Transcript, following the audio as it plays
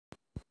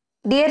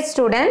Dear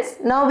students,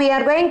 now we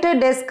are going to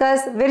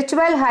discuss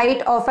virtual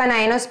height of an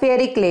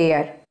ionospheric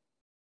layer.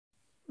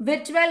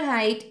 Virtual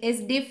height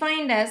is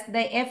defined as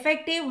the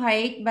effective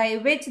height by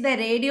which the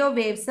radio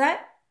waves are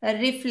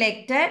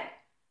reflected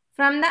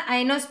from the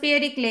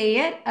ionospheric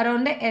layer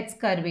around the Earth's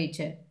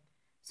curvature.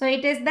 So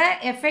it is the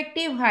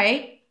effective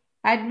height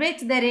at which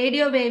the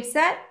radio waves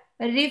are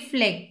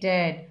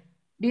reflected.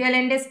 Do you all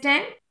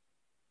understand?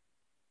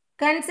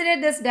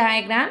 Consider this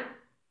diagram.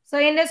 So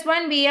in this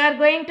one we are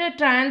going to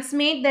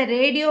transmit the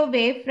radio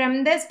wave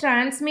from this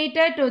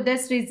transmitter to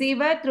this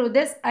receiver through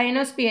this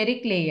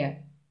ionospheric layer.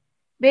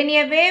 When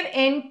a wave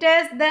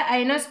enters the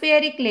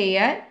ionospheric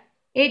layer,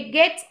 it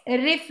gets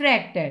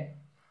refracted.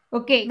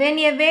 Okay, when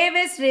a wave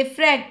is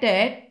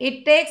refracted,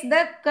 it takes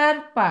the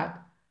curved path.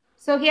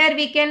 So here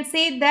we can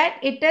see that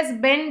it is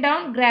bent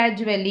down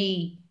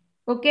gradually.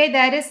 Okay,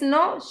 there is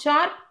no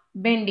sharp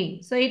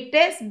bending. So it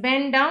is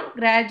bent down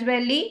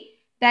gradually.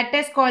 That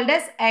is called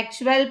as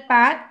actual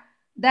path.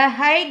 The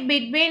height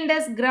between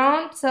this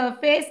ground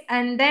surface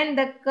and then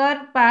the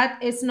curved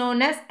path is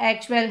known as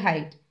actual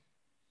height.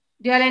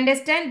 Do you all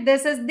understand?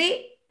 This is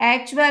the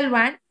actual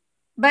one.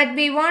 But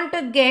we want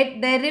to get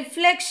the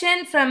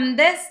reflection from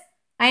this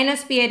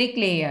ionospheric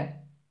layer.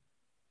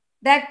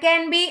 That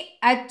can be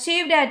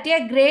achieved at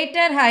a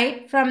greater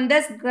height from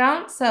this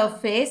ground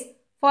surface.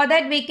 For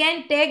that we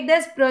can take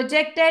this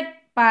projected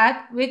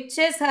path which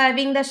is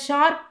having the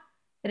sharp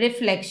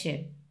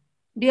reflection.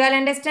 Do you all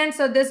understand?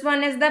 So this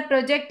one is the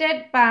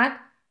projected path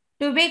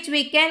to which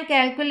we can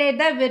calculate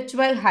the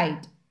virtual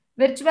height.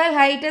 Virtual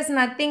height is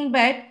nothing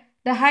but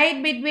the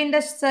height between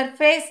the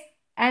surface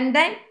and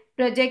then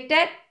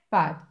projected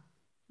path.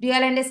 Do you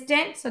all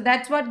understand? So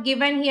that's what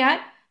given here.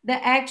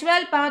 The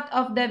actual path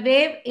of the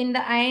wave in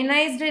the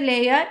ionized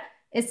layer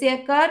is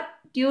a curve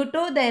due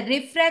to the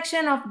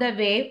refraction of the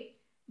wave.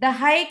 The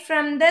height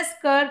from this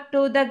curve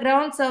to the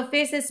ground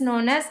surface is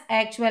known as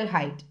actual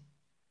height.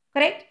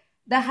 Correct?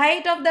 The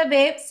height of the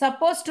wave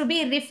supposed to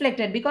be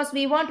reflected because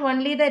we want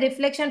only the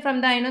reflection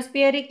from the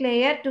ionospheric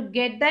layer to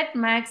get that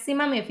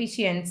maximum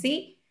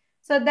efficiency.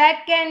 So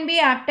that can be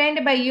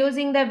obtained by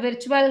using the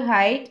virtual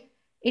height.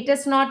 It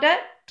is not a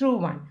true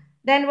one.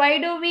 Then why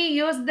do we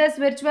use this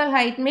virtual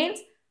height? Means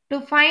to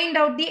find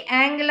out the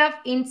angle of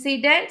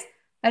incidence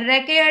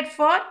required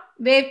for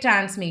wave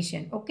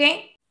transmission.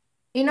 Okay.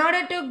 In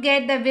order to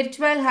get the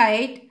virtual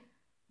height,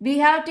 we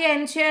have to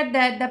ensure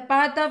that the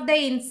path of the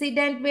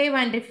incident wave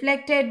and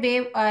reflected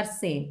wave are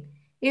same.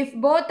 If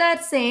both are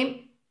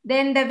same,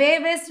 then the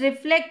wave is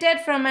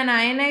reflected from an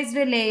ionized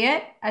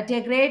layer at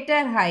a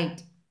greater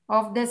height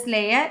of this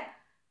layer.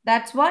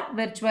 That's what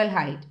virtual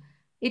height.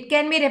 It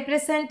can be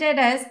represented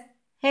as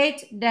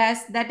h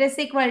dash, that is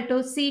equal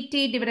to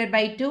ct divided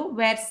by 2,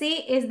 where c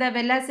is the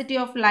velocity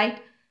of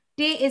light,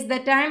 t is the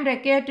time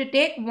required to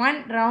take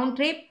one round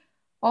trip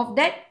of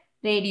that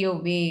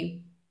radio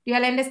wave. Do you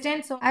all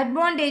understand? So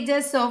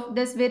advantages of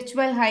this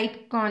virtual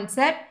height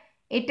concept.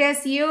 It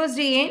is used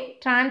in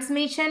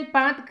transmission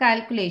path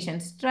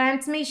calculations.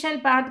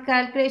 Transmission path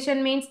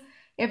calculation means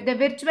if the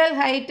virtual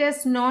height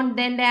is known,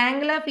 then the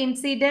angle of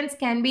incidence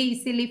can be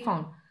easily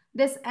found.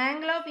 This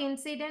angle of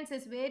incidence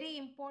is very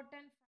important.